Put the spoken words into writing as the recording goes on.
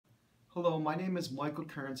Hello, my name is Michael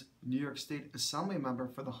Kearns, New York State Assembly Member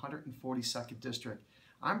for the 142nd District.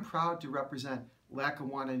 I'm proud to represent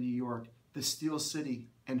Lackawanna, New York, the Steel City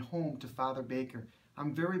and home to Father Baker.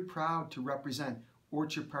 I'm very proud to represent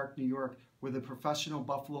Orchard Park, New York, where the professional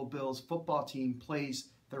Buffalo Bills football team plays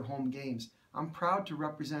their home games. I'm proud to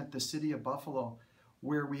represent the city of Buffalo,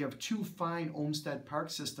 where we have two fine Olmsted Park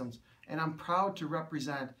systems, and I'm proud to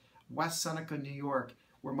represent West Seneca, New York,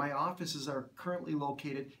 where my offices are currently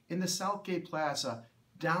located in the Southgate Plaza,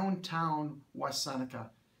 downtown West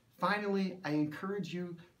Seneca. Finally, I encourage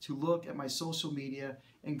you to look at my social media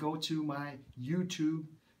and go to my YouTube,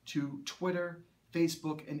 to Twitter,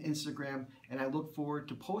 Facebook, and Instagram, and I look forward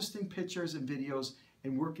to posting pictures and videos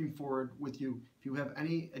and working forward with you. If you have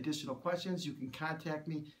any additional questions, you can contact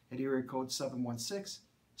me at area code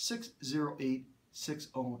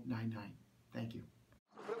 716-608-6099. Thank you.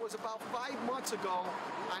 But it was about 5 months ago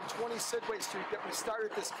on 20 Sidway Street that we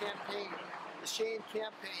started this campaign, the Shane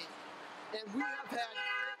campaign. And we have had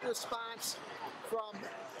great response from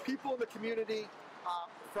people in the community,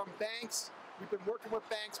 from banks. We've been working with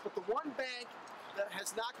banks, but the one bank that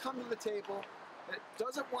has not come to the table, that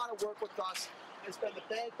doesn't want to work with us, has been the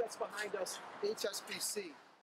bank that's behind us, HSBC.